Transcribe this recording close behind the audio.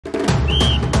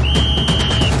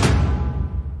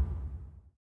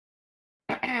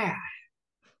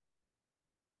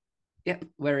Yep,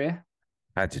 we're here.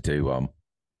 Had to do one.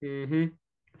 Mm-hmm.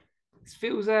 This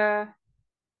feels rather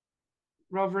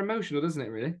emotional, doesn't it,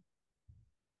 really?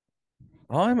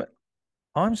 I'm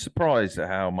I'm surprised at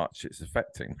how much it's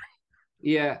affecting.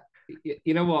 Yeah.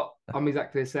 You know what? I'm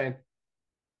exactly the same.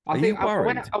 I Are you think I went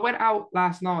worried? I went out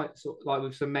last night, sort of, like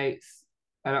with some mates,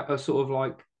 and I sort of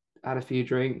like had a few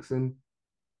drinks, and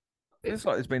it, Feels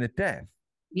like there's been a death.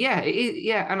 yeah, it is,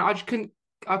 yeah, and I couldn't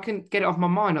get it off my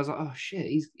mind. I was like, oh shit,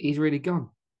 he's really gone.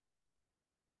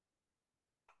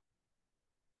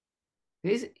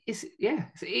 It's yeah,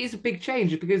 it is a big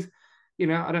change because I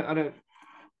don't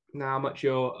know how much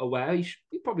you're aware.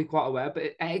 You're probably quite aware, but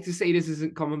at Exeter this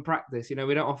isn't common practice. We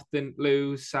don't often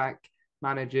lose, sack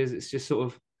managers. It's just sort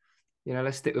of,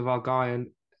 let's stick with our guy and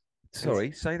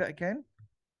Sorry, say that again.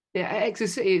 yeah, at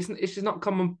Exeter it's just not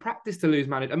common practice to lose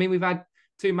managers. I mean, we've had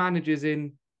two managers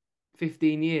in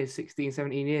 15 years, 16,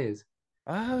 17 years.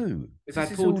 Oh, We've this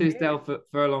had is Paul all new. Tisdale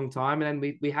for a long time, and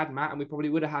then we had Matt, and we probably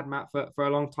would have had Matt for a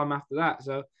long time after that.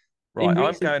 So in Right, I'm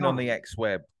recent going on the times,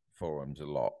 X-Web forums a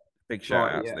lot. Big shout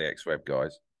right, out to yeah, the X-Web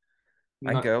guys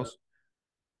and no, girls.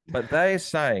 But they're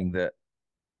saying that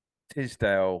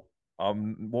Tisdale,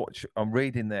 I'm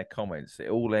reading their comments. It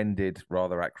all ended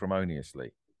rather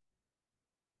acrimoniously.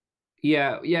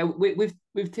 yeah. With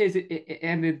Tiz, it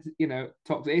ended,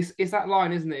 top. It's that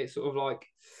line, isn't it? It's sort of like,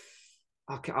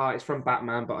 it's from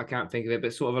Batman, but I can't think of it.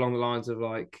 But sort of along the lines of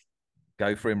like,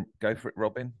 Go for it,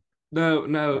 Robin. no,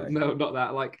 no, No. no, not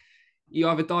that. Like, you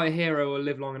either die a hero or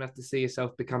live long enough to see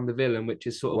yourself become the villain, which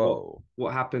is sort of Whoa.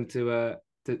 what happened to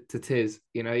Tiz.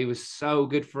 He was so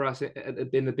good for us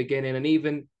in the beginning, and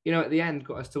even at the end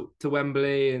got us to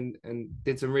Wembley and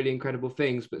did some really incredible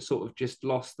things, but sort of just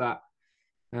lost that.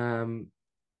 Um,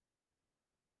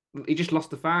 he just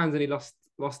lost the fans, and he lost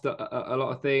a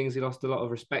lot of things. He lost a lot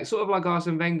of respect, sort of like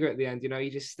Arsene Wenger at the end. He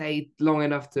just stayed long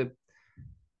enough to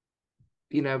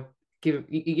you know give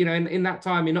in that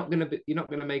time you're not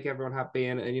gonna make everyone happy,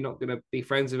 and you're not gonna be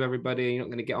friends with everybody, and you're not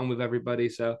gonna get on with everybody.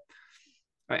 So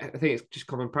I think it's just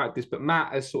common practice. But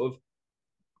Matt has sort of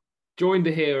joined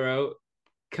the hero,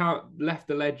 left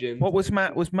the legend. What was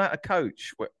Matt? Was Matt a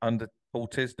coach under Paul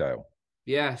Tisdale?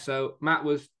 Yeah, so Matt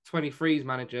was 23's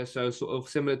manager, so sort of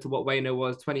similar to what Wayno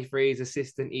was, 23's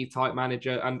assistant E type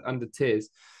manager and under Tiz.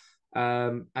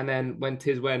 And then when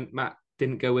Tiz went, Matt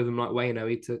didn't go with him like Wayno.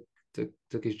 He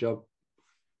took his job.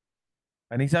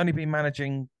 And he's only been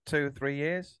managing 2 or 3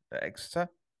 years at Exeter.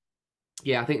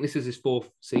 Yeah, I think this is his fourth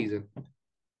season.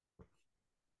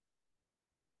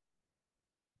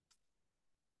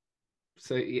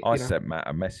 So I sent Matt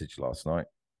a message last night.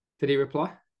 did he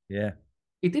reply? Yeah,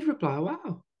 He did reply. Wow.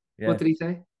 What yeah. did he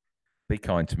say? Be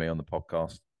kind to me on the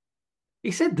podcast.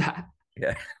 He said that.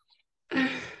 Yeah.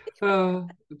 Oh,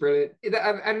 brilliant!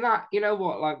 And that,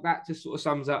 what, like that just sort of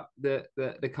sums up the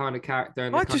kind of character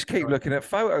and the I kind just keep of. looking at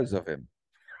photos of him.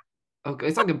 Okay,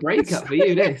 it's like a It's, breakup for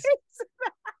you. This.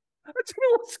 I don't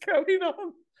know what's going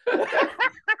on.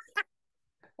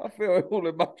 I feel all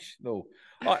emotional.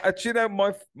 Do you know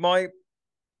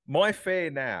my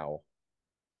fear now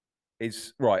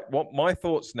is right. What my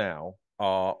thoughts now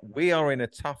are: we are in a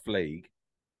tough league,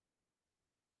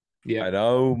 Yeah. and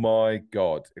oh my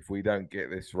god, if we don't get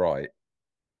this right, it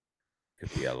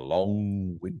could be a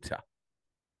long winter.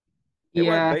 It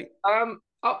won't Yeah. be.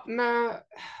 No,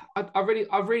 I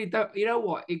really don't. You know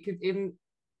what? It could. In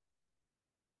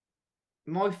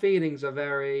My feelings are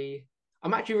very.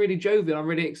 I'm actually really jovial. I'm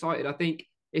really excited. I think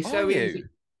it's Are so you? easy.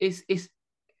 It's.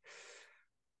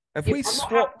 Have we I'm not happy.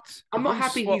 swapped? I'm Have not we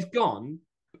happy he's swapped? gone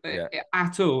Yeah.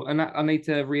 at all, and I need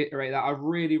to reiterate that. I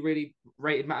really, really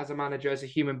rated Matt as a manager, as a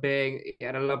human being. He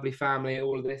had a lovely family,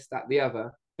 all of this, that, the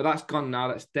other. But that's gone now.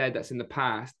 That's dead. That's in the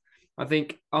past. I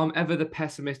think I'm ever the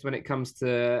pessimist when it comes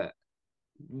to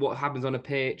what happens on a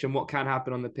pitch and what can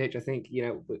happen on the pitch. I think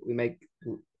we make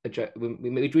a joke.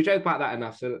 We joke about that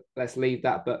enough, so let's leave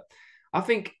that. But I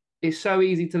think it's so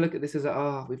easy to look at this as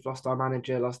we've lost our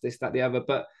manager, lost this, that, the other.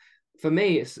 But for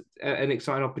me, it's an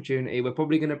exciting opportunity. We're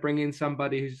probably going to bring in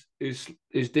somebody who's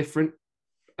different,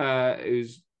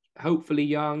 who's hopefully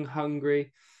young,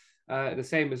 hungry, the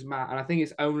same as Matt. And I think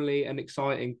it's only an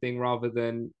exciting thing rather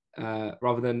than a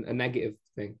negative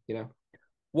thing.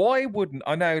 Why wouldn't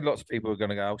I know lots of people are going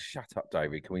to go, oh, shut up,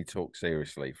 David. Can we talk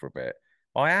seriously for a bit?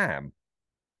 I am.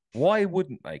 Why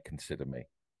wouldn't they consider me?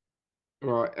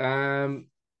 Right.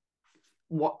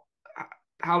 What?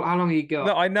 How long have you No,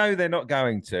 got? I know they're not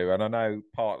going to, and I know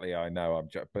partly I know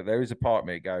but there is a part of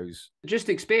me that goes, Just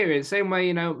experience. Same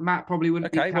way, Matt probably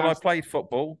wouldn't be okay, well, I cast. played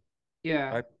football.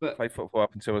 Yeah, I but played football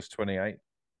up until I was 28.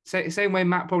 same way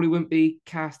Matt probably wouldn't be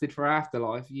casted for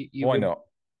Afterlife. You Why wouldn't. not?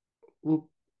 Well,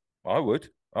 I would.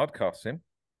 I'd cast him.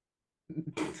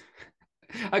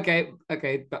 Okay,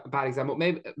 bad example.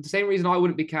 Maybe the same reason I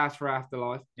wouldn't be cast for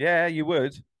Afterlife. Yeah, you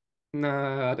would.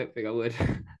 No, I don't think I would.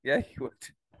 Yeah, you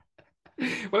would.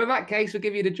 Well, in that case, we'll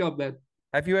give you the job then.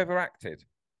 Have you ever acted?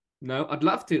 No, I'd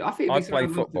love to. I think it'd be I've something played I'd love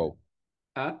to do. football.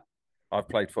 Uh, I've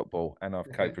played football and I've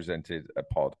okay, co-presented a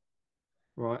pod.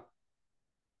 right.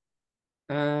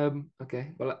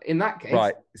 Okay. Well, in that case,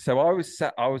 Right. So I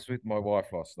was with my wife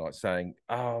last night saying,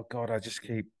 "Oh God, I just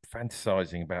keep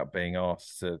fantasizing about being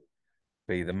asked to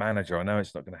be the manager. I know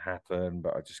it's not going to happen,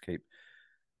 but I just keep."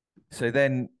 So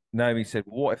then Naomi said,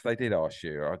 "What if they did ask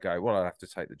you?" I go, "Well, I'd have to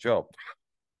take the job."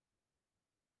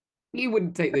 you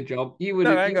wouldn't take the job. You No,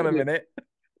 wouldn't. hang You on a wouldn't. minute.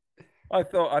 I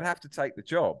thought I'd have to take the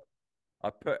job. I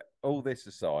put all this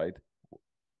aside.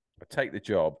 I take the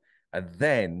job, and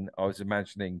then I was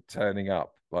imagining turning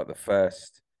up like the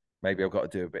first. Maybe I've got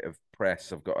to do a bit of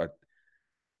press. I've got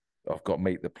to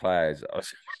meet the players. I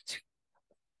was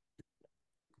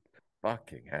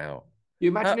fucking hell. You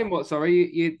Uh, imagining what?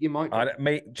 Sorry, you might I drop.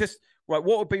 mean, just right.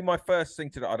 What would be my first thing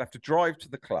to do? I'd have to drive to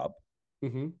the club.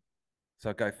 Hmm. So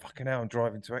I go, fucking hell, I'm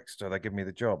driving to Exeter. They give me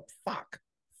the job. Fuck.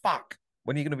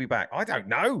 When are you going to be back? I don't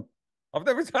know. I've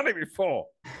never done it before.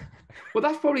 Well,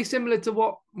 that's probably similar to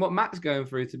what Matt's going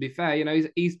through. To be fair,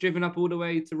 he's driven up all the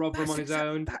way to Rotherham on his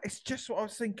own. That is just what I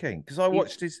was thinking. Because I He's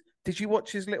watched his. Did you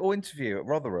watch his little interview at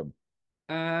Rotherham?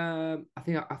 I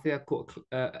think I caught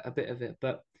a bit of it,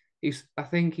 but I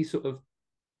think he's sort of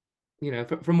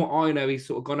from what I know, he's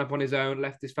sort of gone up on his own,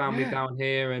 left his family Yeah, down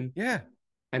here, and yeah.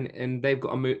 and they've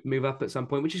got to move up at some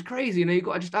point, which is crazy. You've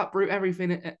got to just uproot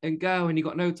everything and go, and you've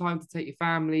got no time to take your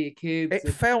family, your kids, It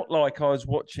and felt like I was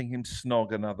watching him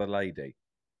snog another lady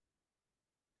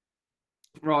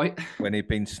right, when he'd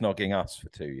been snogging us for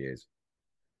 2 years.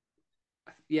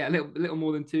 yeah, a little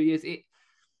more than 2 years. He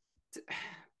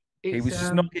It's was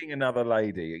snogging another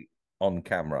lady on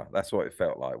camera. That's what it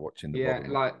felt like watching the yeah,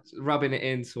 Rotherham. like rubbing it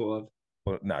in, sort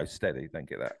Well, no, steady. Don't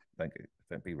get that.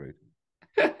 Don't be rude.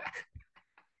 of.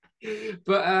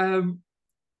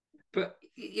 but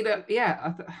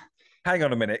yeah. Hang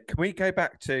on a minute. Can we go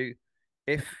back to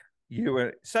if you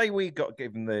were, say, we got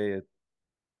given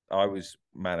I was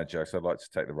manager, so I'd like to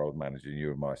take the role of manager, and you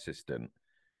were my assistant.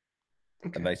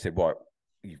 And Okay. they said, right,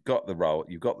 you've got the role,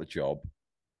 you've got the job,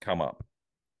 come up,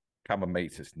 come and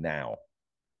meet us now.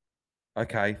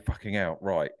 Okay, fucking out.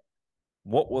 Right.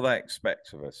 What will they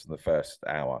expect of us in the first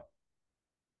hour?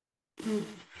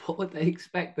 What would they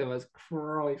expect of us?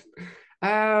 Christ.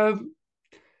 Um,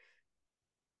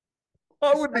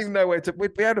 I wouldn't even know where to,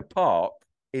 we'd be able to park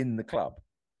in the club.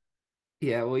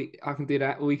 yeah, I can do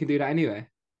that. We can do that anyway.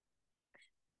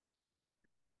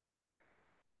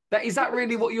 That is that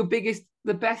really what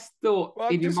the best thought Well,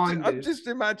 in your mind I'm is? just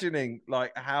imagining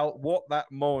like what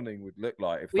that morning would look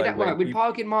like if We'd they right, went, we'd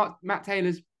park in Matt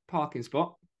Taylor's parking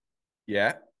spot.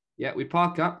 yeah, Yeah, we'd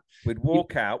park up. we'd You'd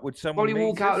walk out. Would someone probably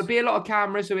walk meet out. There'd us? be a lot of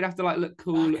cameras, so we'd have to like look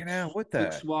cool, Fucking hell, would look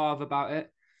there? suave about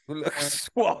it, Look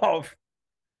suave.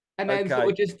 and then sort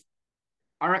Okay. of just.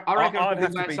 I reckon I'd I'd probably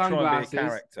have to wear be try and be a sunglasses.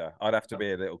 character. I'd have to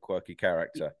be a little quirky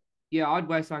character. Yeah, I'd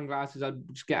wear sunglasses. I'd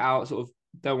just get out, sort of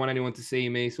don't want anyone to see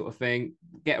me, sort of thing.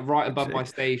 Get right above my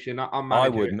station. I'm I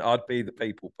manager. wouldn't. I'd be the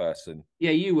people person.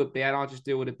 Yeah, you would be, and I'll just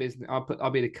deal with the business. I'll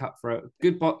be the cutthroat.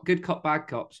 Good cop, bad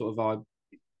cop sort of vibe.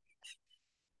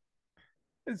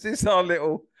 Is this our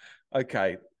little?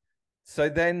 Okay. So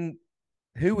then,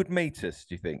 who would meet us?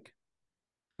 Do you think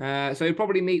So you'd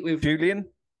probably meet with Julian?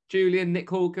 Julian, Nick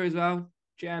Hawker as well,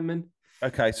 chairman.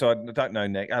 Okay, so I don't know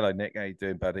Nick. Hello, Nick. How you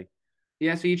doing, buddy?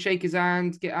 Yeah, so you'd shake his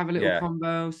hand, have a little Yeah.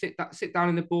 combo, sit down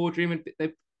in the boardroom, and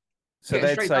they So get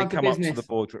they'd straight say, down to "Come up to the business.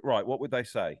 board." Right. What would they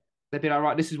say? They'd be like,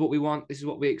 right, this is what we want, this is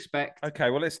what we expect. Okay.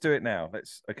 Well, let's do it now.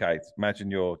 Let's. Okay. Imagine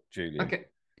you're Julian. Okay,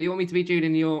 you want me to be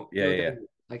Julian? Yeah. You're Yeah. David.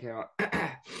 Okay, right.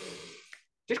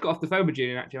 Just got off the phone with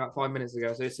Julian actually about 5 minutes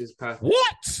ago, so this is perfect.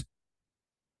 What?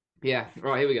 Yeah,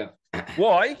 right, here we go.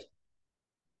 Why?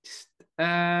 Just,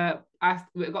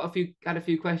 we've got had a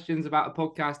few questions about a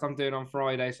podcast I'm doing on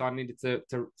Friday, so I needed to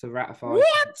ratify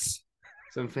What?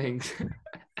 some things.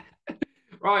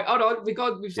 Right, hold on, we've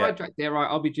Yeah. sidetracked there. Right,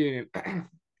 I'll be Julian.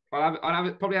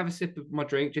 Probably have a sip of my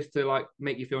drink just to like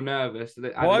make you feel nervous.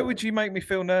 Why would you make me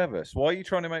feel nervous? Why are you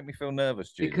trying to make me feel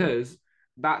nervous, Julian? Because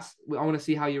I want to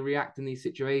see how you react in these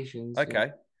situations.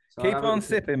 Okay. So Keep on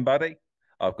sipping, buddy.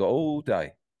 I've got all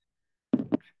day.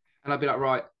 and I'd be like,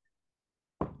 right,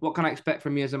 what can I expect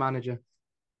from you as a manager?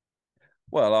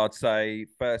 Well, I'd say,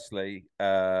 firstly,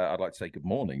 I'd like to say good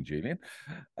morning, Julian.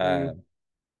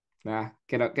 Nah,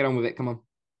 get on with it. Come on,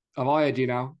 I've hired you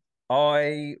now.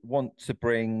 I want to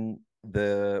bring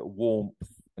the warmth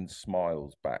and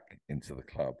smiles back into the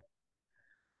club.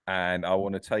 and I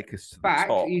want to take us to the Fact,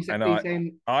 top. you said And you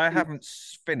saying. I haven't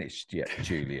finished yet,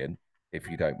 Julian, if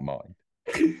you don't mind.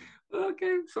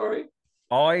 Okay, sorry.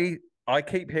 I I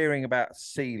keep hearing about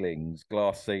ceilings,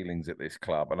 glass ceilings at this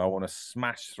club, and I want to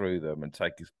smash through them and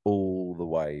take us all the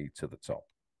way to the top.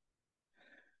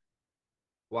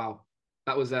 Wow,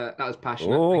 that was passionate. Thank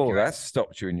Oh, you. that's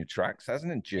stopped you in your tracks,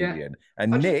 hasn't it, Yeah, Julian? I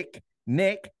And just.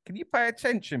 Nick, can you pay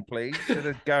attention, please, instead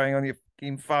of going on your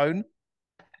fucking phone?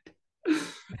 Do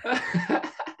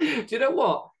you know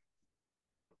what?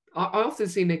 I often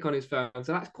see Nick on his phone,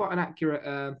 so that's quite an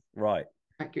accurate Right.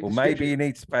 accurate Well, maybe description. you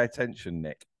need to pay attention,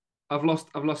 Nick. I've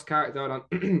lost character. Hold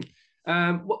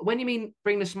on. When you mean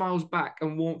bring the smiles back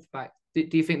and warmth back, do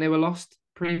you think they were lost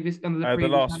under the The previous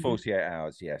last manager? 48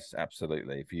 hours, yes,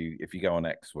 absolutely. If you go on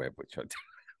X Web, which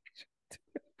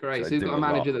Great. I So you've got do a a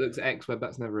lot, manager that looks at X Web.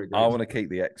 That's never a I great want to sign. keep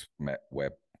the X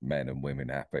Web men and women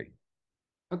happy.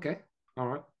 Okay. All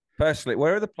right. Firstly,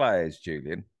 where are the players,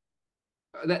 Julian?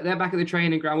 They're back at the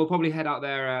training ground. We'll probably head out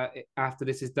there after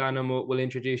this is done, and we'll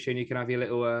introduce you, and you can have your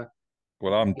little.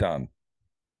 Well, I'm done.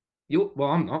 Well,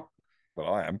 I'm not.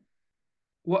 Well, I am.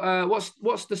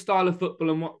 What's the style of football,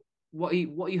 and what are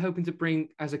you hoping to bring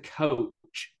as a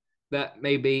coach that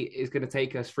maybe is going to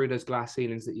take us through those glass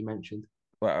ceilings that you mentioned?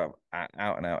 Well,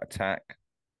 out and out attack,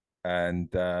 and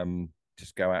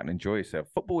just go out and enjoy yourself.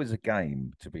 Football is a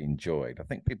game to be enjoyed. I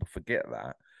think people forget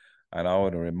that, and I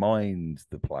want to remind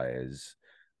the players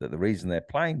that the reason they're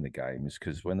playing the game is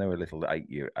because when they were little 9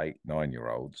 year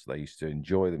olds, they used to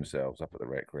enjoy themselves up at the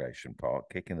recreation park,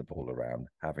 kicking the ball around,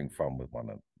 having fun with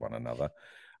one another.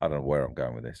 I don't know where I'm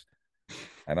going with this,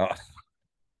 and I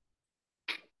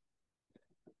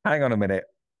hang on a minute.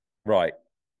 Right,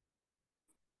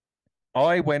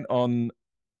 I went on.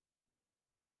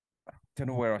 Don't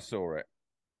know where I saw it.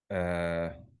 Uh,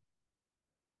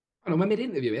 I don't know. We're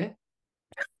mid-interview here.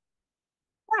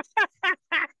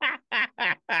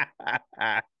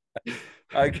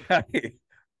 okay.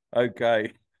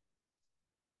 Okay.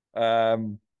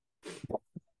 Um,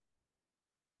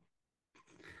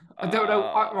 I don't know.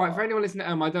 Right, for uh, anyone listening at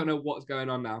home, I don't know what's going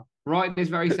on now. Right, this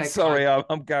very second, sorry,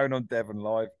 I'm going on Devon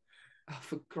Live. oh,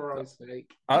 for Christ's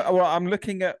sake. Well, I'm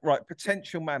looking at right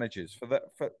potential managers for that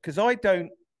because I don't.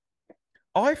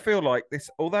 I feel like this,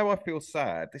 although I feel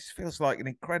sad, this feels like an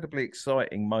incredibly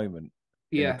exciting moment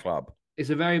in the Yeah, club. it's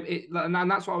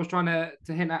and that's what I was trying to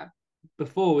hint at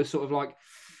before. Was sort of like,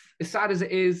 as sad as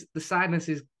it is, the sadness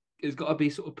is got to be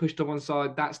sort of pushed to one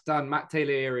side. That's done. Matt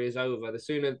Taylor era is over. The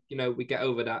sooner we get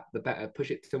over that, the better.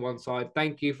 Push it to one side.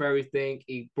 Thank you for everything.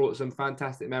 He brought some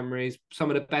fantastic memories, some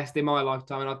of the best in my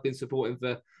lifetime, and I've been supporting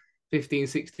for 15,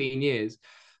 16 years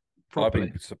I've properly.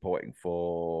 been supporting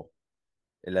for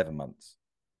 11 months.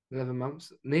 11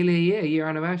 months, nearly a year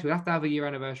anniversary. We'll have to have a year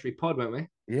anniversary pod, won't we?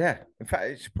 Yeah, in fact,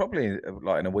 it's probably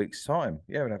like in a week's time.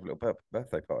 Yeah, we'll have a little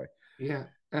birthday party. Yeah.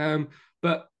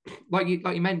 But like you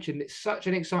mentioned, it's such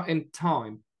an exciting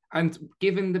time. And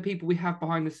given the people we have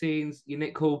behind the scenes, your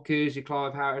Nick Hawkers, your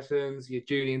Clive Harrisons, your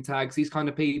Julian Tags, these kind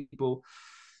of people,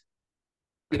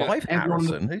 Clive everyone.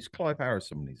 Harrison? Who's Clive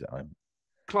Harrison when he's at home?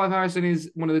 Clive Harrison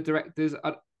is one of the directors.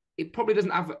 It probably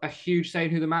doesn't have a huge say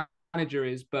in who the manager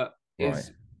is, but Right.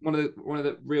 is one of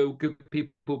the real good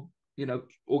people.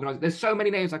 Organized. There's so many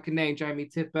names I can name. Jeremy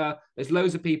Tipper. There's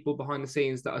loads of people behind the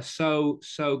scenes that are so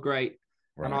great,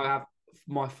 and Right. I have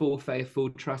my full faith,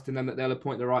 full trust in them that they'll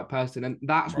appoint the right person, and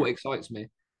that's what Right. excites me.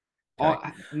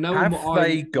 Okay. Knowing the Have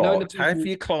people,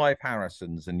 your Clive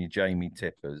Harrisons and your Jamie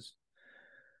Tippers,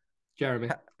 Jeremy.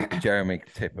 Jeremy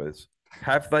Tippers,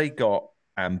 have they got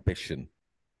ambition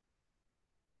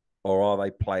or are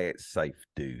they play it safe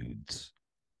dudes?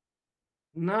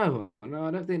 No, no,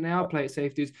 I don't think they are Uh, play it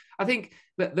safe dudes. I think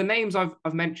that the names I've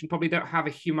mentioned probably don't have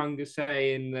a humongous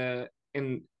say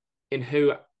in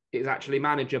who is actually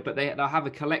manager, but they'll have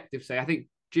a collective say. I think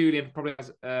Julian probably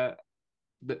has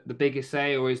the biggest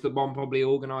say, or is the one probably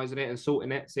organising it and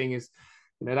sorting it, seeing as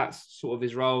that's sort of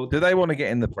his role. Do they want to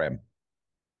get in the Prem?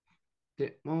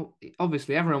 Well,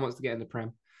 obviously everyone wants to get in the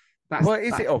Prem. Well, is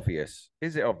it That's obvious?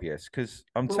 Is it obvious? Because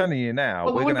I'm well, telling you now,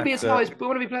 well, we we're want going to to be have as high to. as we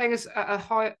want to be playing as a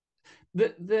high.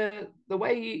 The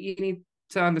way you need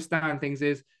to understand things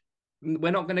is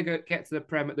we're not going to get to the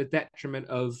Prem at the detriment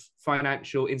of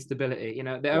financial instability.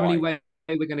 The only Why?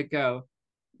 way we're going to go.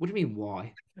 What do you mean?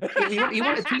 Why? You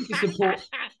want a team to support.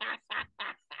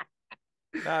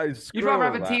 No, You'd rather screw have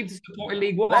all a that. team to support in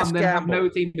League Let's One than have no gamble.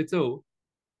 team at all.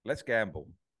 Let's gamble.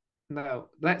 No,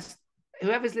 let's.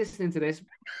 Whoever's listening to this,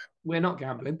 we're not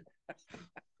gambling.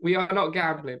 We are not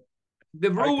gambling.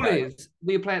 The rule Okay. is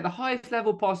we play at the highest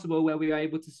level possible where we are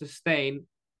able to sustain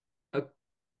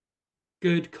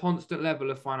good, constant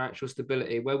level of financial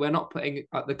stability where we're not putting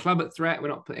the club at threat, we're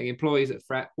not putting employees at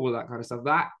threat, all that kind of stuff.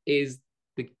 That is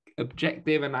the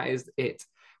objective, and that is it.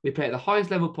 We play at the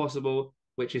highest level possible,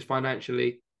 which is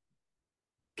financially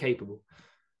capable.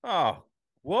 Oh,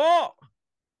 what?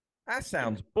 That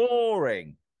sounds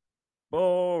boring.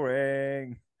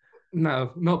 Boring.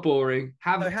 No, not boring. So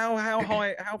Have how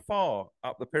high, how far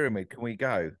up the pyramid can we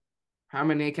go? how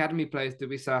many academy players do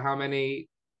we sell? How many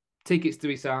tickets do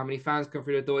we sell? How many fans come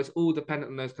through the door? It's all dependent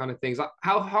on those kind of things. Like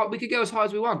how we could go as high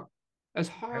as we want, as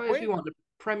Can high as we we? want. The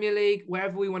Premier League,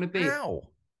 wherever we want to be. How?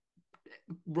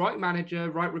 Right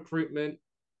manager, right recruitment,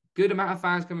 good amount of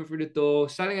fans coming through the door,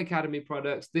 selling academy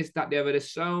products, this, that, the other.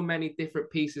 There's so many different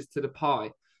pieces to the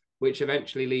pie, which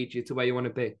eventually leads you to where you want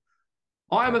to be.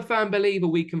 I am Okay. a firm believer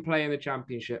we can play in the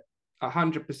championship,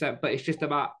 100%. But it's just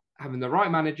about having the right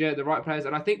manager, the right players,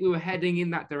 and I think we were heading in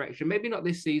that direction. Maybe not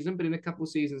this season, but in a couple of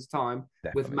seasons' time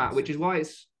with Definitely Matt, this which is season. why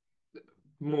it's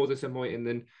more disappointing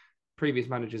than previous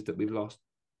managers that we've lost.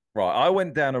 Right. I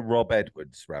went down a Rob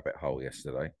Edwards rabbit hole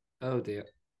yesterday. Oh dear.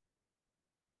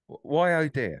 Why, oh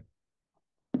dear?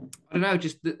 I don't know,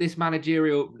 just this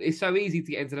managerial. It's so easy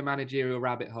to get into the managerial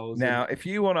rabbit holes. And Now, if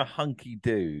you want a hunky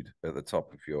dude at the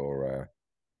top of your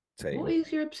what team,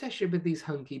 is your obsession with these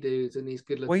hunky dudes and these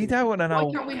well, you good-looking? don't want an Why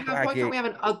old can't we have? Why can't craggy. we have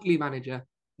an ugly manager?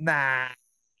 Nah,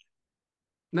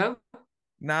 No,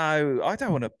 no, I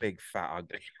don't want a big fat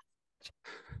ugly.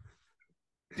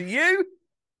 Do you?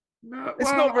 no. It's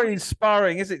Well, not I very mean,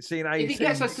 inspiring, is it? Seeing if he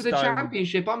gets 18 us to the stone.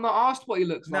 championship, I'm not asked what he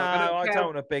looks No, like. I don't I care. don't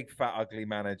want a big fat ugly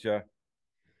manager.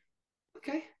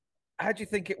 Okay. How do you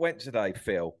think it went today,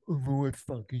 Phil? Oh, I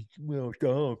fucking smelled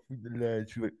off with the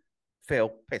lads.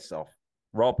 Phil, piss off.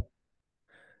 Rob,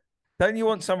 don't you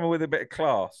want someone with a bit of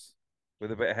class,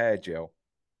 with a bit of hair gel?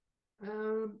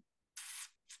 Um,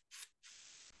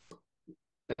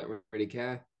 don't really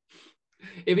care.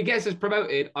 If he gets us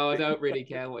promoted, I don't really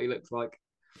care what he looks like.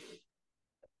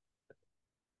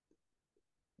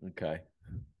 Okay.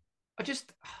 I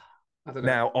just, I don't know.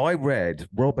 Now, I read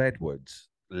Rob Edwards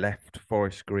left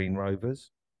Forest Green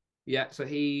Rovers Yeah. So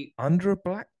he, under a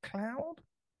black cloud.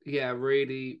 yeah,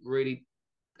 really, really.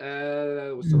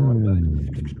 What's the right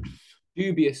word?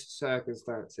 Dubious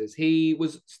circumstances. He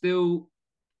was still,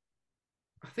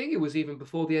 I think it was even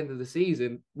before the end of the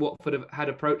season, Watford had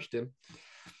approached him.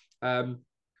 Um,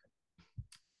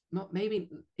 not maybe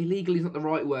illegally is not the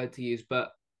right word to use,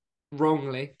 but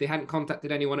wrongly. They hadn't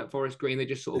contacted anyone at Forest Green. They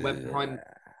just sort of went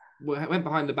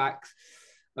behind the backs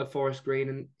of Forest Green,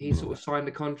 and he sort of signed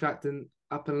a contract and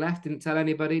up and left. Didn't tell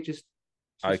anybody. Just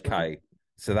went. Okay,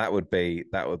 so that would be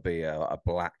a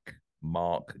black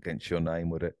mark against your name,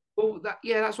 would it? Well,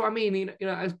 yeah, that's what I mean.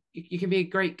 As, you can be a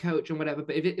great coach and whatever,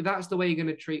 but if that's the way you're going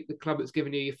to treat the club that's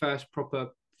given you your first proper,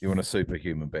 You want a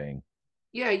superhuman being?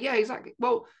 yeah, exactly.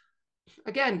 Well,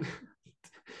 again,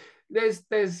 there's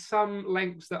some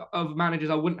lengths of managers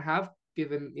I wouldn't have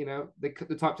given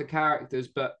the types of characters,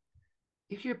 but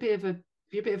if you're a bit of a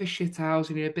if you're a bit of a shit house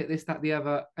and you're a bit this that the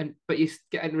other, but you're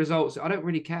getting results, I don't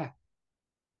really care.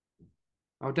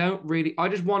 I don't really. I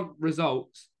just want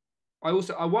results. I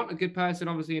want a good person,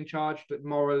 obviously in charge, but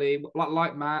morally,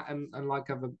 like Matt and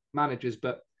like other managers.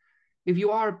 But if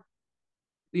you are,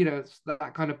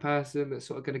 that kind of person that's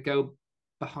sort of going to go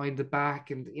behind the back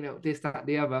and this, that,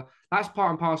 the other, that's part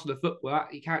and parcel of football.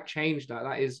 You can't change that.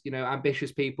 That is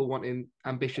ambitious people wanting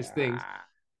ambitious things. Ah.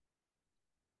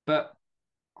 But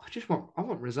I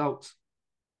want results.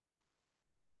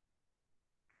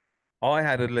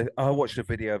 I watched a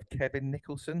video of Kevin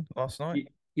Nicholson last night.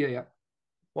 Yeah, yeah,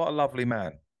 What a lovely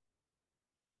man.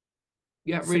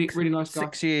 yeah. Really, Six really nice guy.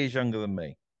 6 years younger than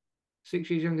me. 6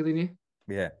 years younger than you.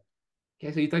 Yeah.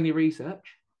 Okay, so you've done your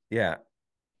research. Yeah.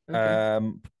 Okay.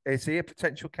 Is he a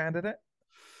potential candidate?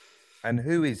 And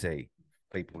who is he?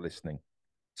 People listening.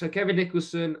 So Kevin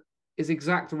Nicholson, his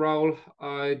exact role,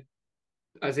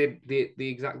 as in the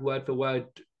exact word for word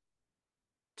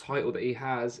title that he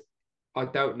has, I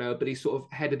don't know, but he's sort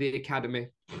of head of the academy.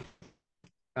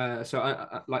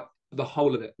 Like the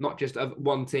whole of it, not just of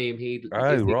one team. He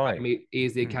Oh, is the right. academy. He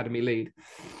is the academy lead.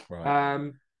 Right.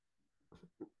 Um,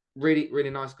 really, really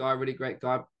nice guy. Really great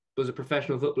guy. Was a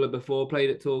professional footballer before. Played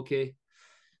at Torquay.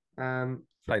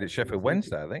 Played at Sheffield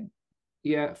Wednesday, I think.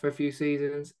 Yeah, for a few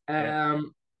seasons. Yeah.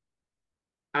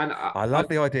 And I love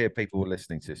the idea of people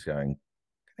listening to this going,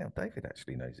 "Hell, David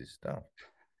actually knows his stuff."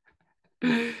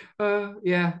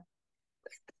 Yeah.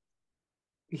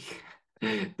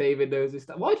 David knows his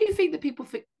stuff. Why do you think that people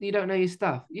think you don't know your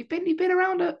stuff? You've been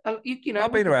around I've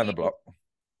been around the block.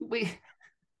 We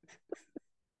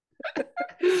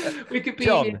Wikipedia.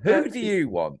 John, who do you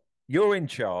want? You're in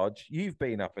charge. You've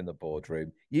been up in the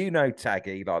boardroom. You know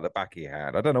Taggy like the back of your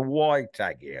hand. I don't know why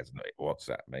Taggy hasn't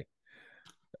WhatsApped me.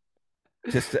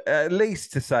 Just at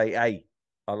least to say, hey,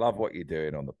 I love what you're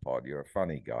doing on the pod. You're a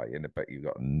funny guy, but you've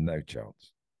got no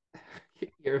chance.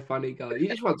 You're a funny guy. You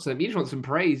just want some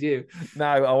praise, you. No,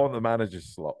 I want the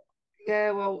manager's slot.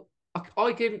 Yeah, well,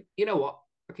 I can. You know what?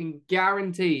 I can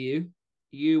guarantee you,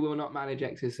 you will not manage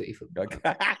Exeter City Football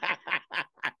Club. Okay.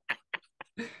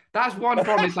 That's one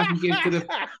promise I can give to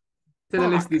the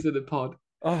listeners of the pod.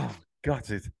 Oh,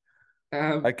 gutted.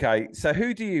 Um, Okay, so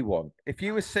who do you want? If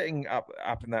you were sitting up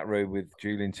in that room with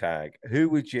Julian Tagg, who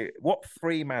would you? What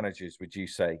three managers would you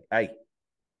say? Hey,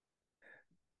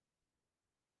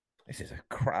 this is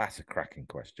that's a cracking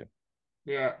question.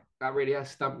 yeah, that really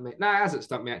has stumped me. No, it hasn't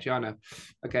stumped me actually. I know.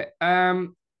 Okay.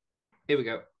 Here we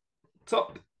go.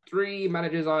 Top three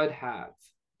managers I'd have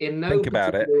in no Think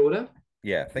about it. particular order.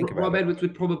 Yeah, think about Rob it. Edwards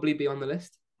would probably be on the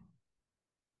list.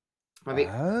 I think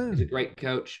Oh, he's a great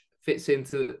coach. Fits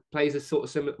into plays a sort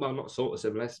of similar, well, not sort of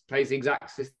similar. Plays the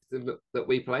exact system that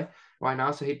we play right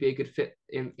now, so he'd be a good fit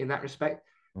in that respect.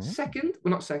 mm. Second, well,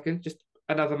 not second, just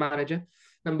another manager.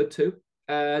 Number two,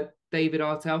 David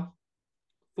Artell,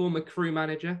 former Crew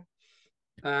manager.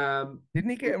 Didn't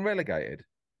he get him relegated?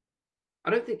 I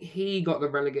don't think he got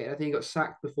them relegated. I think he got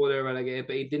sacked before they were relegated,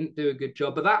 but he didn't do a good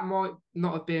job. But that might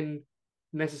not have been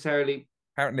necessarily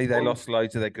Apparently, they on lost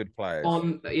loads of their good players.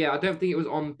 yeah. I don't think it was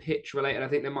on pitch related. I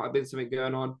think there might have been something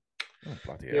going on Oh,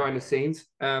 bloody hell. behind the scenes.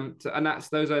 And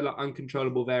those are like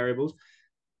uncontrollable variables,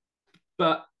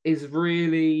 but is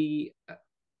really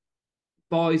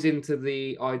buys into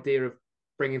the idea of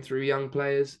bringing through young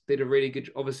players. Did a really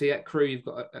good. Obviously, at Crew, you've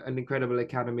got an incredible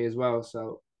academy as well.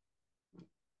 So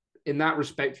in that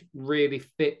respect, really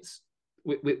fits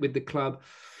with the club.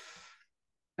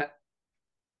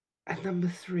 And number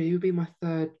three would be my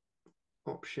third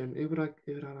option. Who would I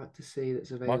like to see that's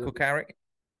Michael available? Carrick?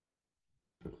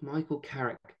 Michael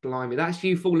Carrick, blimey, that's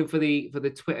you falling for the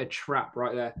Twitter trap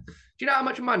right there. Do you know how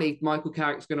much money Michael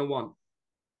Carrick's going to want?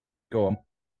 Go on.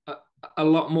 A, a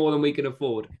lot more than we can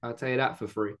afford. I'll tell you that for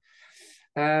free.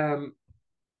 Um,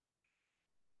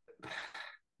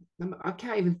 I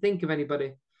can't even think of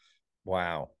anybody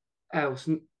Wow. else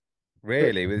that,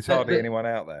 Really? There's that, hardly that anyone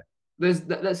out there.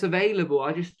 that's available.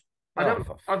 I Oh, don't.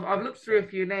 for I've looked fuck's through a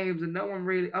sake. few names and no one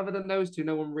really, other than those two,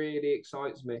 no one really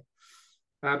excites me.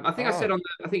 I think I said Oh,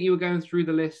 I think you were going through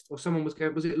the list, or someone was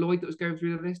going. Was it Lloyd that was going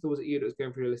through the list, or was it you that was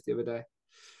going through the list the other day?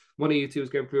 One of you two was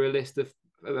going through a list of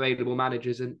available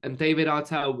managers, and David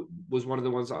Artell was one of the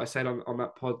ones that I said on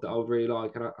that pod that I would really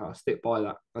like, and I'll stick by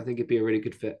that. I think it'd be a really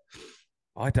good fit.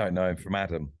 I don't know him from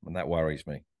Adam, and that worries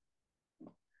me.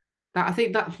 I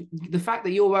think that the fact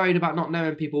that you're worried about not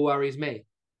knowing people worries me,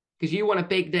 because you want a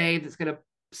big day that's going to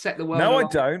set the world No, I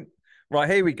alight. don't. Right,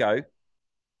 here we go.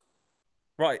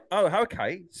 Right. Oh,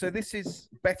 okay. So this is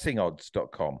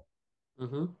bettingodds.com.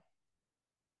 Mm-hmm.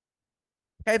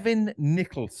 Kevin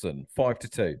Nicholson,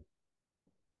 5-2.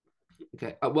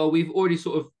 Okay. Well, we've already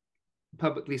sort of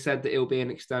publicly said that it'll be an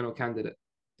external candidate,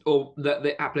 or that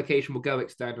the application will go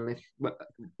externally.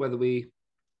 Whether we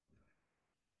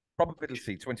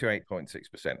Probability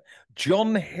 28.6%.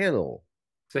 John Hill.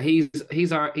 so he's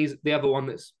the other one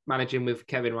that's managing with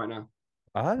Kevin right now.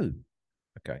 Oh,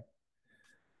 okay.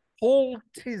 Paul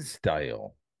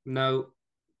Tisdale. No,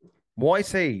 Why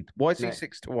is he? Why is he no,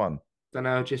 6-1? don't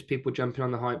know. Just people jumping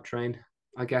on the hype train,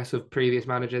 I guess, of previous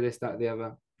manager, this, that, the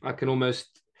other. I can almost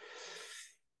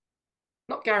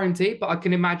not guarantee, but I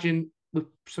can imagine with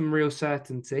some real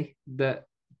certainty that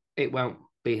it won't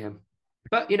be him.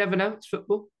 But you never know. It's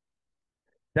football.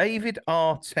 David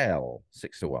Artell,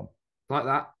 6-1. Like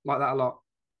that a lot.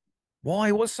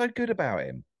 Why? What's so good about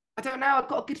him? I don't know. I've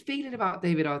got a good feeling about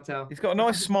David Artell. He's got a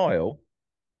nice smile.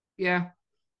 Yeah,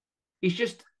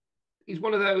 he's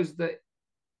one of those that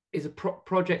is a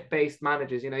project based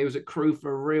managers. You know, he was at Crew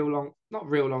for a not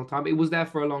real long time, but he was there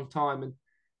for a long time. And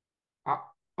I,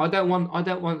 I don't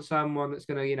want someone that's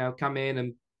going to come in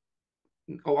and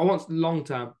I want long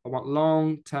term. I want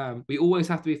long term. We always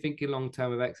have to be thinking long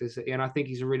term with Exeter City, and I think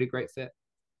he's a really great fit.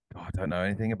 Oh, I don't know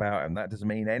anything about him. That doesn't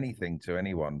mean anything to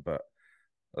anyone, but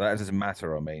that doesn't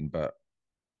matter. I mean, but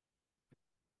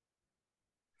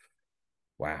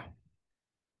wow.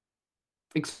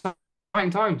 Exciting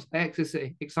times, Exeter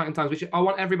City. Exciting times. Which I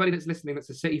want everybody that's listening, that's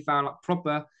a City fan, like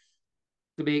proper,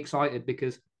 to be excited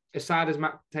because as sad as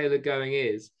Matt Taylor going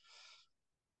is,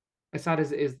 as sad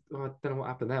as it is, oh, I don't know what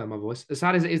happened there with my voice. As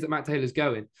sad as it is that Matt Taylor's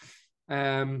going,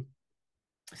 um,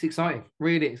 it's exciting,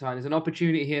 really exciting. There's an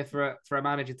opportunity here for a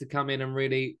manager to come in and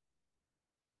really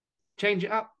change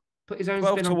it up, put his own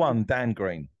 12 spin to on. 1, Dan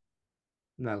Green.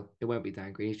 No, it won't be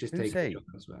Dan Green. He's just Who's taking a job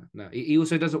he? elsewhere. No, he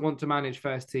also doesn't want to manage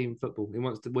first team football. He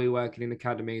wants to be working in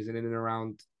academies and in and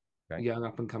around Okay. young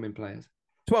up and coming players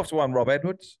 12-1, Rob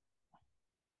Edwards.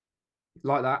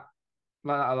 like that,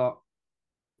 like that a lot.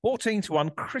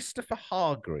 14-1, Christopher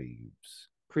Hargreaves.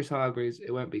 Chris Hargreaves.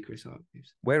 It won't be Chris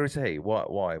Hargreaves. Where is he? Why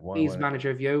He's won't it? manager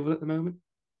of Yeovil at the moment,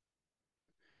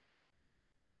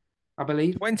 I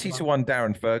believe. 20-1,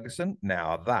 Darren Ferguson.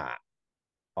 Now that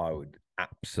I would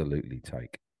absolutely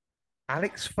take.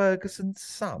 Alex Ferguson's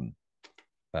son.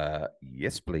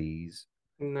 Yes, please.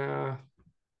 No,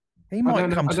 He I might don't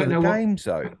know. come I to don't the know what. games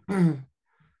though.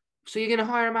 So you're going to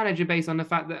hire a manager based on the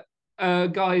fact that a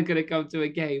guy is going to come to a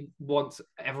game once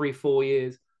every 4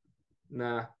 years?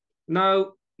 Nah,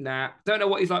 no, nah. Don't know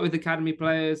what he's like with academy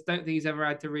players. Don't think he's ever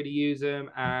had to really use them.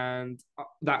 And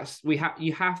that's you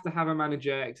have to have a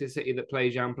manager at Exeter City that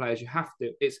plays young players. You have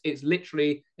to. It's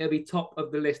literally it'll be top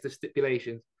of the list of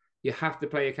stipulations. You have to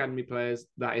play academy players.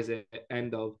 That is it.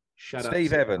 End of. Shut up. Steve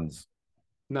Sit down. Evans.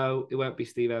 No, it won't be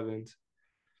Steve Evans.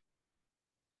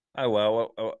 Oh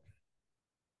well,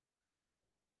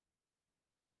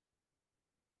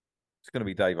 it's going to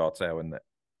be Dave Artell, isn't it?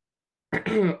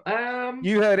 um,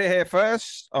 You heard it here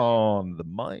first on the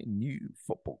My New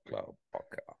Football Club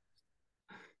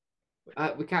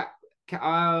podcast.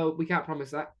 we can't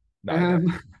promise that. No,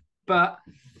 no, But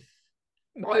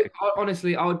no. I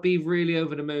honestly, I would be really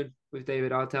over the moon with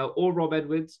David Artell or Rob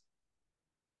Edwards.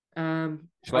 Shall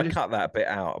I I just cut that bit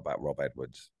out about Rob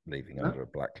Edwards leaving no, under a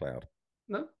black cloud?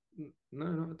 no, no,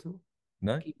 not at all.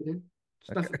 No? Keep it in.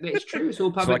 Okay. It's true. It's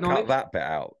all Shall I public cut knowledge. that bit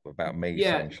out about me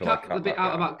Yeah, saying, shall I cut the cut bit that bit out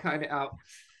out? about cutting it out.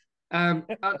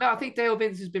 No, I think Dale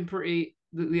Vince has been pretty.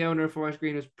 The owner of Forest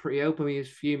Green was pretty open. He was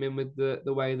fuming with the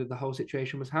way that the whole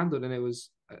situation was handled, and it was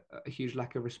a huge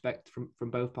lack of respect from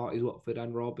both parties, Watford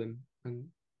and Rob, and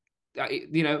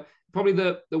probably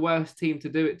the worst team to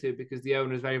do it to because the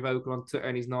owner is very vocal on Twitter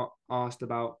and he's not asked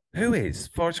about. Who is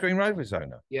Forest Green Rovers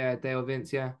owner? Yeah, Dale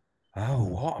Vince. Yeah, Oh,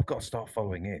 what? I've got to start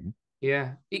following him.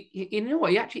 yeah. You know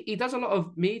what? He does a lot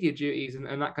of media duties and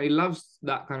that kind. He loves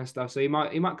that kind of stuff. So he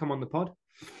might come on the pod.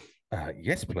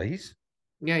 Yes, please.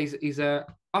 Yeah, he's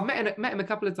I've met him a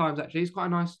couple of times actually. He's quite a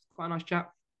nice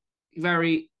chap.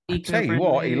 Very I tell you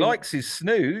what, he eco-friendly. And likes his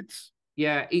snoods.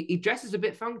 yeah, he dresses a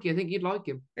bit funky. I think you'd like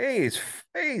him. He's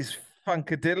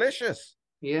funkadelicious.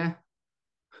 Yeah,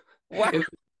 Wow.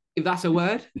 if that's a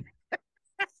word.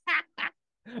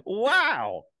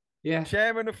 Wow. Yeah,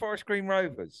 Chairman of Forest Green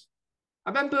Rovers. I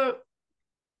remember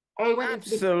I went into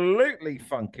the. Absolutely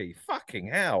funky. Fucking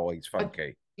hell, he's I,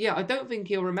 funky. yeah, I don't think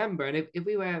he'll remember. And if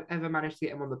we were ever managed to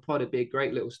get him on the pod, it'd be a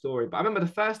great little story. But I remember the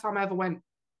first time I ever went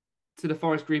to the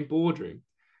Forest Green boardroom,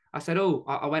 I said, "Oh,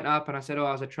 I went up and I said, oh,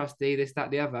 I was a trustee, this, that,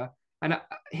 the other." And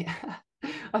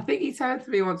I think he turned to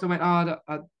me once and went,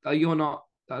 you're not.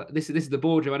 This is the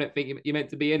boardroom. I don't think you're meant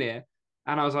to be in here."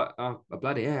 And I was like, "Oh, I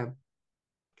bloody am."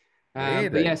 But yeah,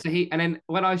 Really? so and then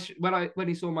when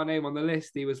he saw my name on the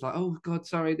list, he was like, "Oh God,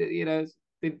 sorry,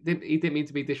 he didn't mean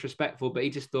to be disrespectful, but he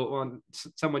just thought, well,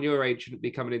 someone your age shouldn't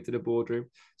be coming into the boardroom,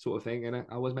 sort of thing." And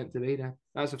I was meant to be there.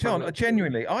 That's a fun John, little story.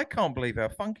 genuinely, I can't believe how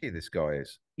funky this guy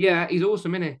is. Yeah, he's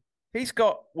awesome, isn't He's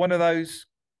got one of those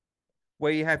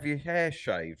where you have your hair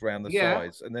shaved round the he? Yeah,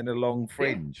 sides and then a long yeah,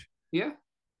 fringe. yeah.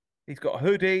 He's got a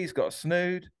hoodie, he's got a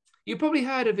snood. You probably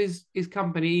heard of his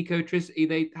company, Ecotricity.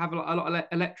 They have a lot of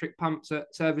electric pumps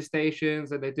at service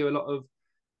stations, and they do a lot of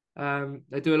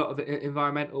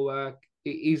environmental work.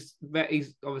 He's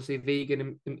obviously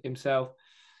vegan himself.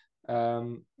 So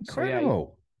yeah,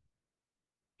 Incredible.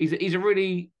 he's a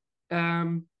really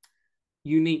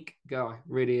unique guy,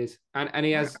 really is, and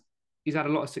Wow. he's had a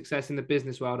lot of success in the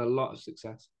business world, a lot of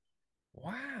success.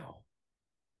 Wow.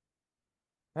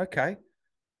 Okay.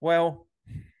 Well,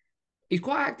 He's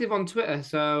quite active on Twitter,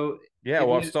 so yeah, if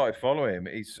well, I've you started following him.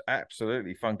 He's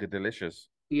absolutely funkadelicious.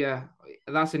 yeah,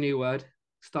 that's a new word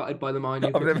started by the mind you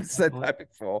I've put never said that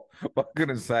before, but I'm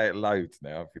going to say it loads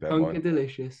now, if you don't mind.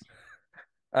 delicious.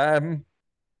 Um,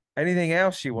 anything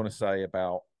else you want to say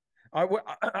about? I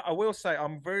will say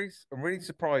I'm really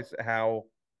surprised at how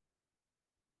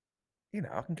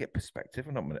I can get perspective.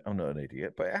 I'm not an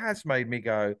idiot, but it has made me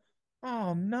go,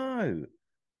 oh no,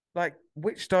 like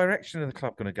which direction are the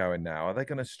club going to go in now? Are they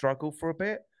going to struggle for a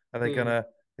bit? Are they going Mm. to?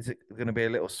 Is it going to be a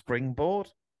little springboard?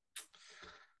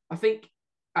 I think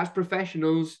as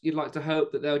professionals, you'd like to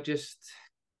hope that they'll just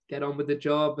get on with the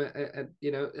job. And, at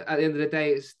the end of the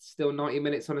day, it's still 90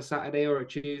 minutes on a Saturday or a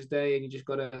Tuesday, and you just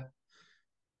got to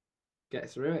get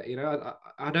through it.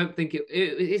 I don't think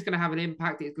it's going to have an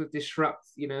impact. It's going to disrupt,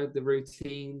 the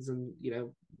routines, and they're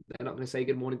not going to say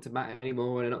good morning to Matt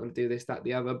anymore, and they're not going to do this, that,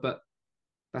 the other. But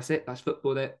that's it. That's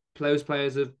football. That those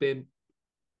players have been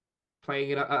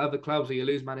playing at other clubs, or you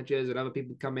lose managers and other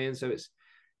people come in. So it's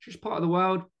just part of the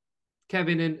world.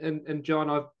 Kevin and John,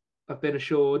 I've been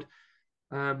assured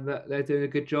that they're doing a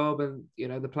good job, and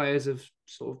the players have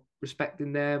sort of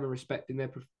respecting them and respecting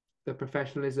their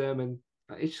professionalism, and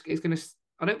it's going to.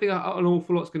 I don't think an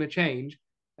awful lot's going to change.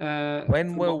 When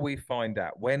From will what, we find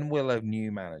out? When will a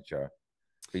new manager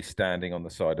be standing on the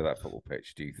side of that football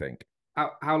pitch, do you think?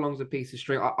 how long's a piece of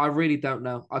string? I really don't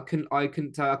know. I couldn't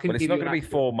tell. I Well, couldn't it's give not you going an to be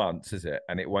accurate. 4 months, is it?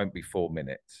 And it won't be 4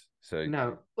 minutes. So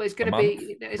No, well, a month,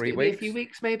 it's three going to be a few weeks.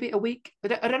 weeks, maybe a week.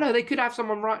 I don't know. They could have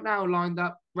someone right now lined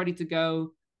up, ready to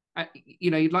go.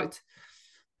 You'd like to.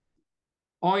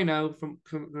 I know from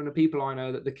the people I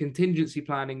know that the contingency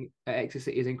planning at Exeter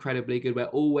City is incredibly good. We're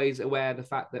always aware of the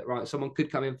fact that right, someone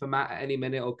could come in for Matt at any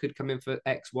minute, or could come in for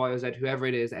X, Y, or Z, whoever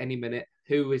it is at any minute.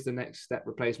 Who is the next step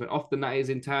replacement? Often that is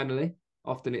internally.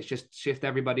 Often it's just shift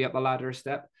everybody up the ladder a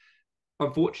step.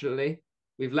 Unfortunately,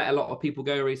 we've let a lot of people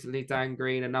go recently. Dan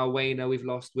Green and now Wayner we've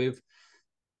lost with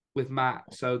Matt.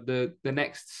 So the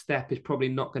next step is probably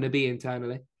not going to be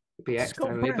internally, it'll be Scott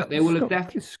externally. Brown. But they will have Is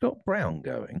definitely. Scott Brown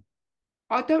going?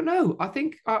 I don't know. I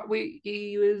think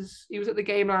he was at the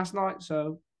game last night.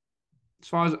 So as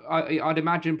far as I'd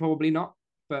imagine, probably not.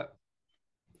 But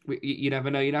you never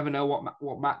know. You never know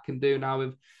what Matt can do now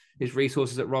with his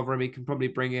resources at Rotherham. He can probably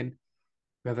bring in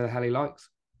whoever the hell he likes.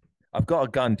 I've got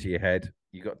a gun to your head.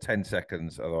 You got 10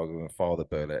 seconds, or I'm going to fire the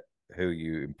bullet. Who are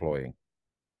you employing?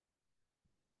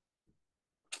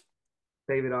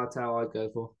 David Artell, I'd go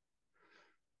for.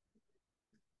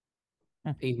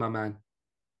 Hmm. He's my man.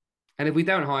 And if we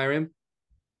don't hire him,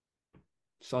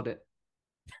 sod it.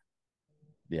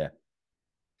 Yeah.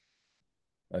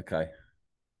 Okay.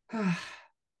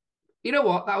 You know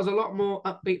what? That was a lot more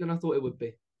upbeat than I thought it would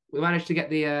be. We managed to get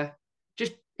the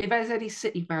just if there's any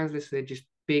City fans listening, just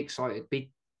be excited.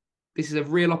 This is a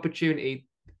real opportunity.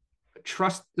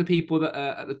 Trust the people that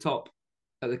are at the top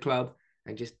at the club,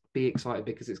 and just be excited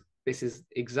because this is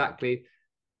exactly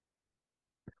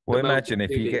the Well, moment imagine if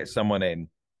we you get need. someone in,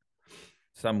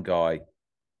 some guy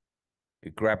who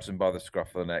grabs them by the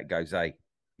scruff of the neck, goes, "Hey,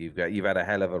 you've had a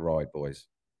hell of a ride, boys,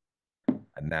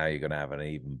 and now you're going to have an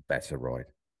even better ride.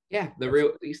 Yeah,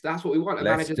 Let's that's what we want. A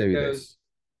let's manager that do goes, this."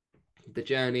 the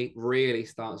journey really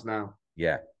starts now.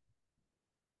 Yeah,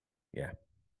 yeah.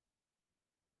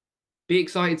 Be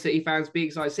excited, City fans. Be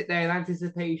excited. Sit there in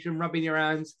anticipation, rubbing your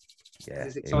hands because Yeah,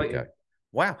 it's here we go. exciting.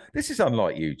 Wow, this is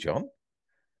unlike you, John.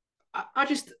 I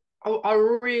just, I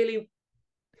really,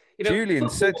 Julian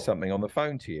said football. something on the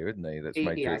phone to you, isn't he? That's He,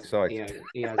 made he you hasn't. He excited. hasn't.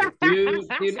 He hasn't.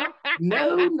 Do not.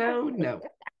 No, no, no.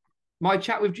 My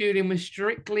chat with Julian was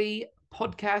strictly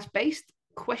podcast based,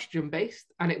 question based,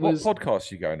 and it What was.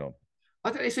 podcast are you going on?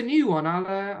 I don't. It's a new one. Hold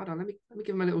on. Let me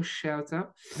give him a little shout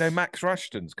out. You know, Max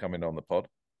Rushton's coming on the pod.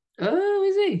 Oh,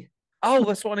 is he? Oh,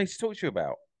 that's what I need to talk to you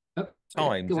about. Okay,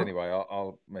 Times, go on. anyway.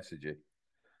 I'll message you.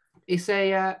 It's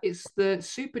the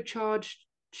supercharged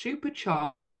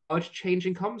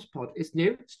changing comms pod. It's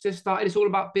new. It's just started. It's all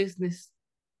about business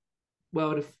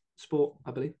world of sport,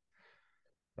 I believe.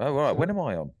 Oh, right. When So am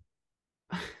I on?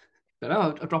 I don't know.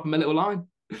 I'll drop him a little line.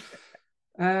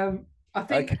 I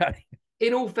think, Okay.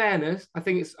 in all fairness, I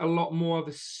think it's a lot more of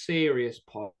a serious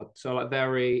pod. So like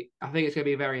very, I think it's going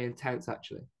to be very intense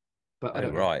actually. But I Oh,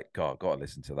 don't know. right. God, got to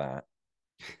listen to that.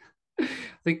 I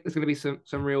think there's going to be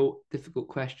some real difficult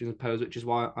questions posed, which is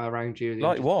why I rang Julian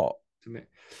Like just what? to me.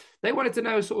 They wanted to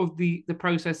know sort of the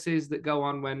processes that go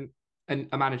on when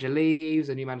a manager leaves,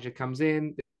 a new manager comes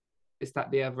in, is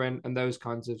that the other, and those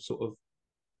kinds of sort of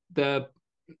the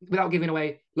without giving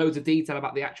away loads of detail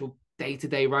about the actual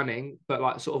day-to-day running, but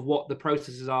like sort of what the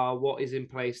processes are, what is in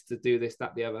place to do this,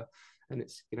 that, the other. And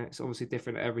it's obviously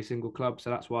different at every single club. So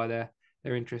that's why they're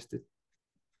interested.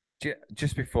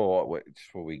 Just before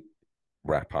we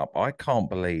wrap up, I can't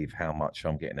believe how much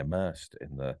I'm getting immersed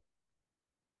in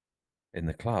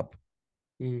the club.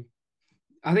 Mm.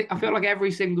 I feel like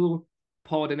every single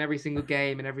pod and every single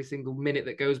game and every single minute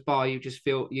that goes by, you just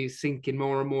feel you sinking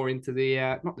more and more into the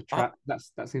not the Uh, trap.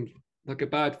 That seems like a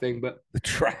bad thing, but the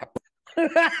trap.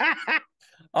 I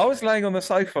was laying on the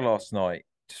sofa last night,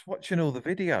 just watching all the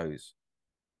videos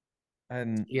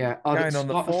and yeah, going on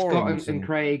the Scott forums and and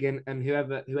Craig and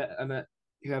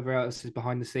whoever else is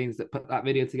behind the scenes that put that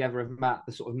video together of Matt,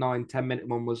 the sort of 9-10 minute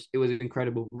one it was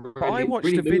incredible, but I really watched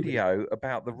really a moving. video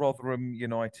about the Rotherham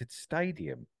United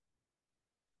Stadium.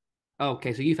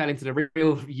 Okay, so you fell into the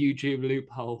real YouTube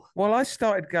loophole. Well, I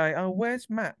started going, oh,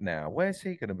 where's Matt now? Where's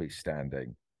he going to be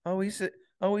standing?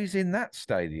 He's in that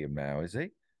stadium now, is he?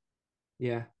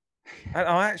 Yeah, And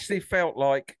I actually felt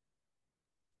like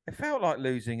it felt like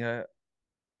losing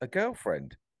a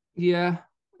girlfriend. Yeah.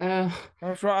 I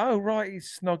was right. Oh, right.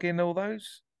 He's snogging all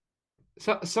those.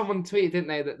 So someone tweeted, didn't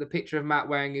they, that the picture of Matt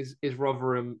wearing his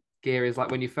Rotherham gear is like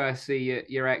when you first see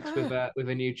your ex Ah, with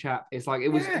a new chap. It's like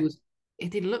yeah. it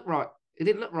didn't look right. It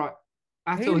didn't look right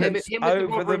at He all. looks Him with the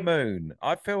over the Rotherham. moon.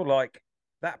 I feel like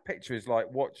that picture is like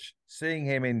seeing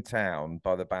him in town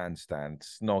by the bandstand,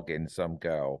 snogging some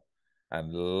girl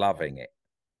and loving it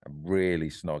and really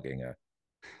snogging her.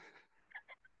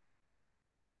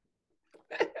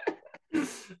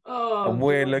 Oh And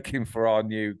we're God. looking for our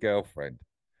new girlfriend.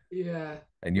 Yeah,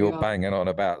 And we you're are. banging on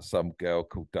about some girl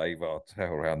called Dave Artell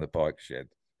around the bike shed.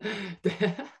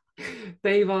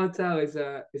 Dave Artell is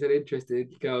an interesting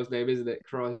girl's name, isn't it?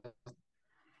 Christ.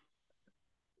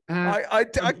 Uh, I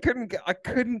couldn't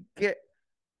get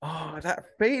that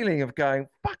feeling of going,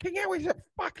 fucking hell, he's at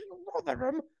fucking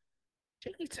Rotherham.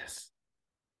 Jesus.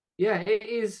 yeah, it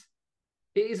is.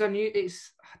 It is unusual.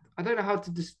 It's I don't know how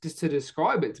to just to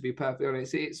describe it. To be perfectly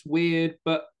honest, it's weird,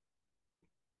 but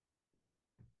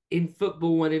in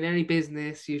football and in any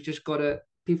business, you've just got to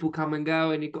people come and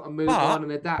go, and you've got to move on But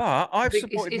and adapt. I I've think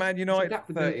supported Man it's United for 30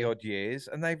 adaptability. odd years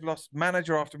and they've lost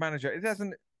manager after manager. It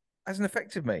hasn't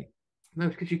affected me. No,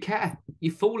 because you care.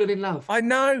 You've fallen in love. I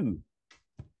know.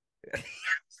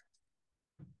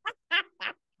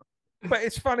 But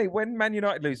it's funny when Man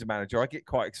United lose a manager, I get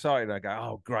quite excited. I go,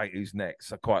 "Oh, great! Who's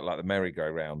next?" I quite like the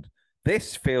merry-go-round.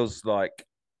 This feels Yeah,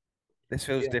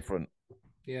 different.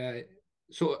 yeah.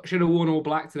 Sort of should have worn all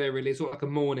black today. Really, sort of like a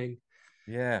mourning.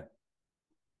 Yeah.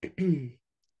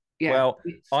 Yeah, Well,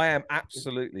 I am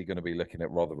absolutely going to be looking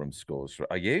at Rotherham scores.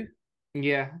 Are you?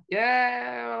 yeah,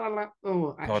 yeah.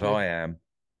 Oh, God, actually, I am.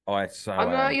 I so I'm.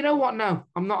 am. You know what? No,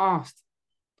 I'm not asked.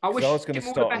 I Because I wish was going to him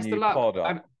all the start a best of new luck, pod up.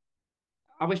 and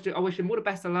I wish him all the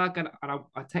best of luck. And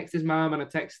I text his mum and I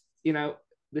text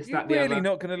this You're that the really other.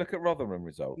 not going to look at Rotherham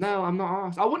results? No, I'm not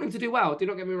asked. I want him to do well. Do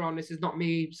not get me wrong. This is not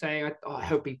me saying I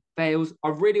hope he fails. I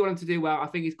really want him to do well. I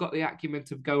think he's got the acumen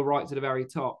to go right to the very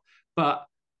top. But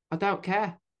I don't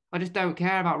care. I just don't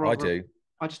care about I Rotherham. do.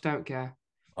 I just don't care.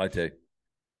 I do.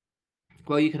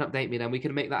 Well, you can update me then. We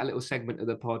can make that a little segment of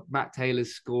the pod. Matt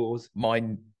Taylor's scores. My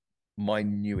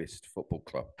newest football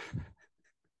club,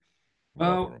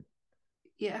 Well, Rotherham.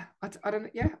 yeah, I don't.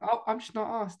 Yeah, I'm just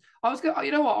not asked. I was gonna.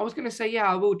 You know what? I was gonna say yeah,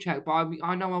 I will check, but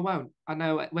I know I won't. I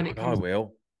know when it God, I comes.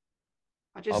 will.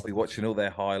 I I'll just be watching all their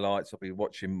highlights. I'll be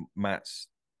watching Matt's.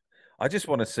 I just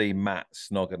want to see Matt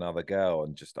snog another girl,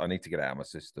 and I need to get it out of my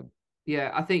system.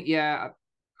 yeah. I think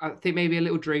maybe a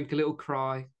little drink, a little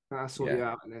cry. That'll sort Yeah. you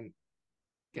out, and then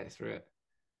get through it.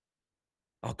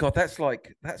 Oh God,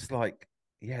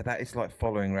 yeah, that is like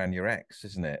following around your ex,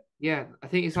 isn't it? Yeah, I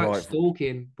think it's like Drive.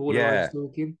 stalking, borderline Yeah.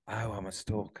 stalking. Oh, I'm a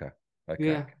stalker. Okay.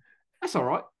 Yeah, that's all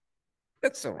right.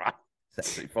 That's all right. It's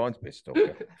absolutely fine to be a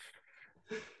stalker.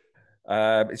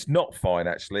 It's not fine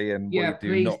actually, and we Yeah, do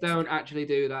please not. don't actually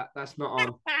do that. That's not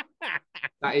on.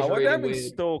 That I is wonder really how many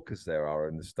weird. stalkers there are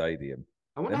in the stadium.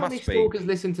 I There wonder how many must be. stalkers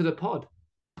listen to the pod.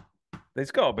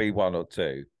 There's got to be one or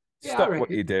two. Yeah, I Stop what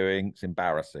reckon. you're doing. It's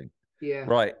embarrassing. Yeah,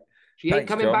 Right. she ain't Thanks,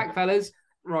 coming John. back, fellas.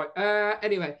 Right.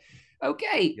 Anyway,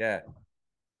 okay. Yeah.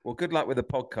 Well, good luck with the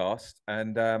podcast.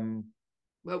 And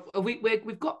Well,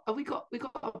 we've got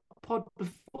a pod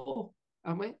before,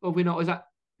 haven't we? Or have we not? Is that?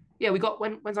 Yeah, we got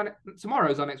when's our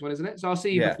tomorrow's our next one, isn't it? So I'll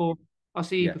see you yeah, before. I'll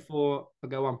see you yeah, before I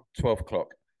go on. 12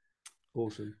 o'clock.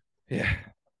 Awesome. Yeah.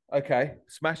 Okay.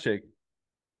 Smashing.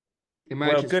 Well,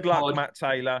 Emergency good luck, pod. Matt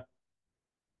Taylor.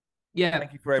 Yeah,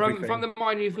 Thank you for from everything. the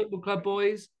My New Football Club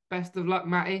boys. Best of luck,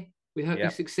 Matty. We hope you Yeah,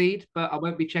 succeed, but I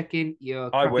won't be checking your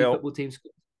I crappy will. football team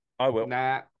scores. I will.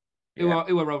 Nah. Yeah.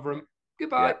 Who are Rotherham? Yeah.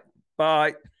 Goodbye.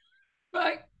 Bye.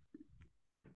 Bye.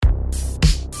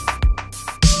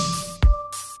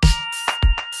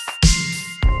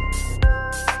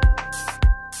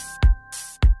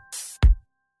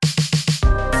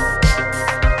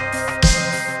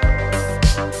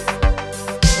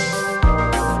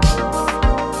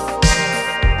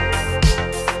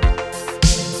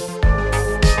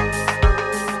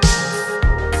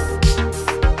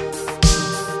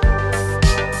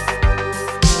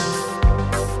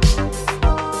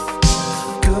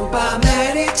 Goodbye,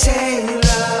 Mary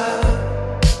Taylor.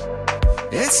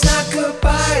 It's not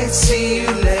goodbye, it's see you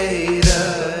later.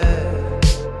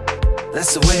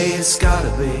 That's the way it's gotta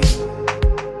be.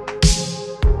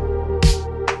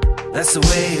 That's the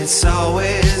way it's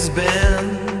always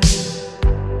been.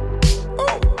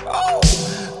 Oh,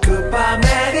 oh. Goodbye,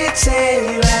 Mary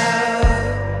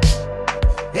Taylor.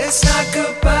 It's not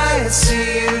goodbye, it's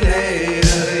see you later.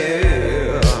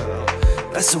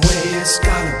 Yeah. That's the way it's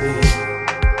gotta be.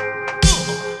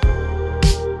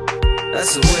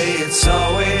 That's the way it's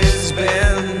always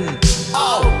been.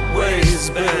 Always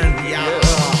been, yeah.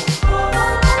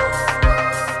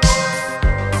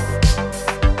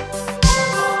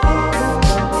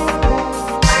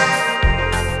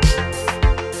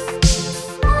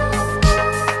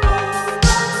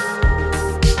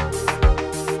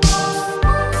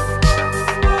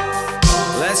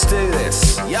 Let's do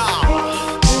this, yeah.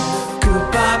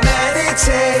 Goodbye,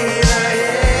 meditator,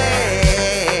 yeah.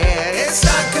 It's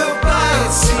not goodbye,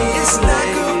 it's not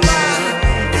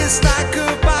goodbye. It's not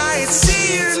goodbye, it's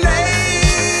see you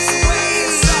later.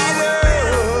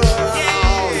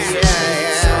 Yeah.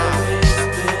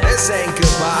 This ain't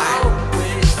goodbye.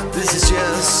 This is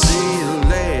just see you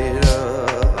later.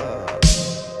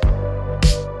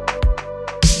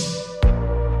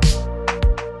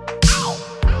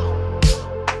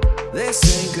 This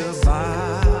ain't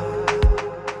goodbye.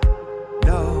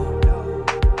 No,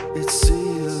 it's see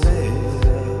you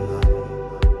later.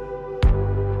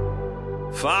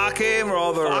 Fucking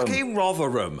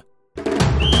Rotherham.